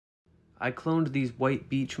I cloned these white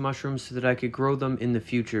beech mushrooms so that I could grow them in the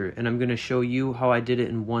future, and I'm going to show you how I did it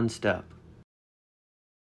in one step.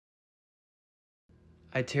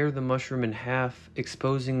 I tear the mushroom in half,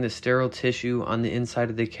 exposing the sterile tissue on the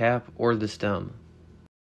inside of the cap or the stem.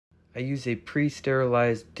 I use a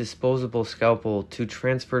pre-sterilized disposable scalpel to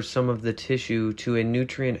transfer some of the tissue to a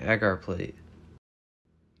nutrient agar plate.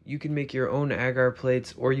 You can make your own agar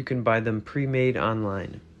plates or you can buy them pre-made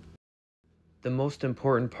online. The most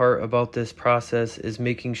important part about this process is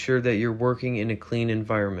making sure that you're working in a clean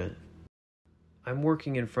environment. I'm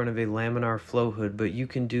working in front of a laminar flow hood, but you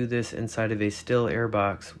can do this inside of a still air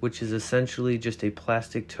box, which is essentially just a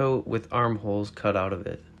plastic tote with armholes cut out of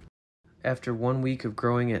it. After 1 week of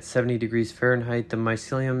growing at 70 degrees Fahrenheit, the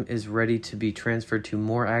mycelium is ready to be transferred to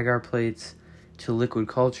more agar plates, to liquid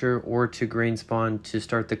culture, or to grain spawn to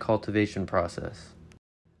start the cultivation process.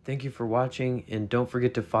 Thank you for watching, and don't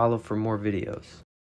forget to follow for more videos.